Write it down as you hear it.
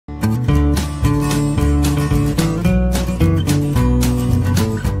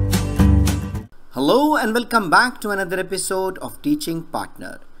and welcome back to another episode of Teaching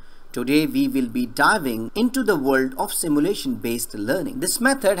Partner. Today we will be diving into the world of simulation-based learning. This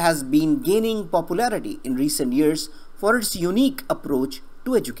method has been gaining popularity in recent years for its unique approach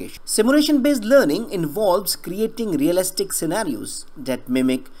to education. Simulation-based learning involves creating realistic scenarios that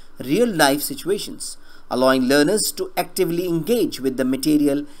mimic real-life situations, allowing learners to actively engage with the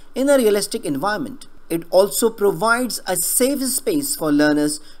material in a realistic environment. It also provides a safe space for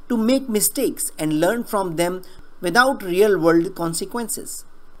learners to make mistakes and learn from them without real-world consequences.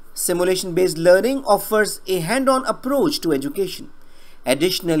 Simulation-based learning offers a hand-on approach to education.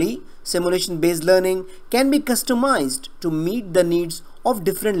 Additionally, simulation-based learning can be customized to meet the needs of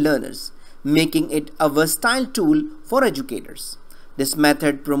different learners, making it a versatile tool for educators. This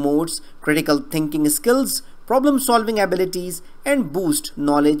method promotes critical thinking skills, problem-solving abilities, and boosts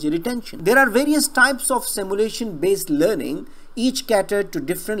knowledge retention. There are various types of simulation-based learning, each catered to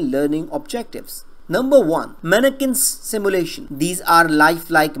different learning objectives. Number 1. Mannequin Simulation. These are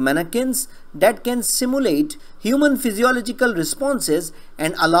lifelike mannequins that can simulate human physiological responses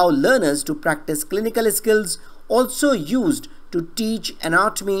and allow learners to practice clinical skills, also used to teach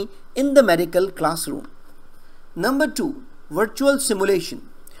anatomy in the medical classroom. Number 2. Virtual Simulation.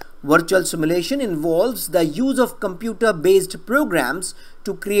 Virtual simulation involves the use of computer-based programs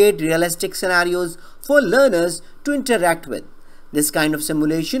to create realistic scenarios for learners to interact with. This kind of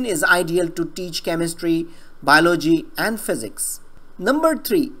simulation is ideal to teach chemistry, biology, and physics. Number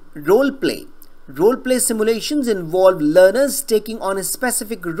 3. Roleplay. Roleplay simulations involve learners taking on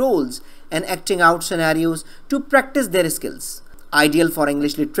specific roles and acting out scenarios to practice their skills. Ideal for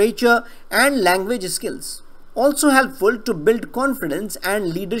English literature and language skills. Also helpful to build confidence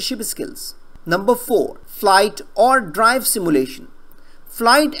and leadership skills. Number 4. Flight or drive simulation.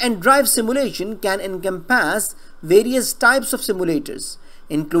 Flight and drive simulation can encompass various types of simulators,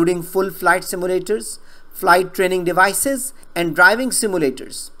 including full flight simulators, flight training devices, and driving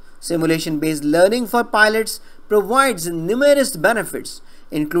simulators. Simulation-based learning for pilots provides numerous benefits,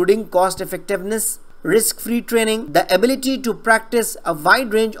 including cost effectiveness, risk-free training, the ability to practice a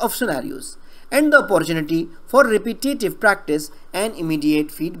wide range of scenarios, and the opportunity for repetitive practice and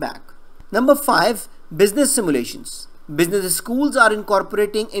immediate feedback. Number 5. Business simulations. Business schools are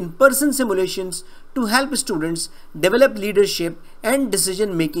incorporating in-person simulations to help students develop leadership and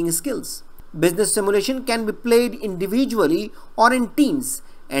decision-making skills. Business simulation can be played individually or in teams,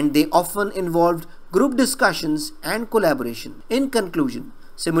 and they often involve group discussions and collaboration. In conclusion,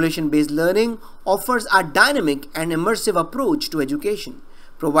 simulation-based learning offers a dynamic and immersive approach to education,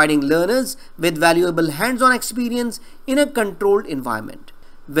 providing learners with valuable hands-on experience in a controlled environment.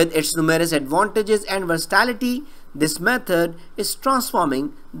 With its numerous advantages and versatility, this method is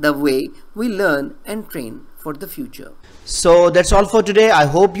transforming the way we learn and train for the future. So that's all for today. I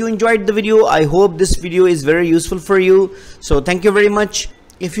hope you enjoyed the video. I hope this video is very useful for you. So thank you very much.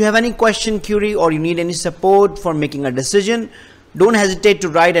 If you have any question, query, or you need any support for making a decision, don't hesitate to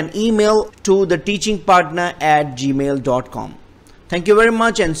write an email to theteachingpartner@gmail.com. Thank you very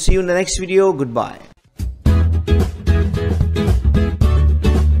much and see you in the next video. Goodbye.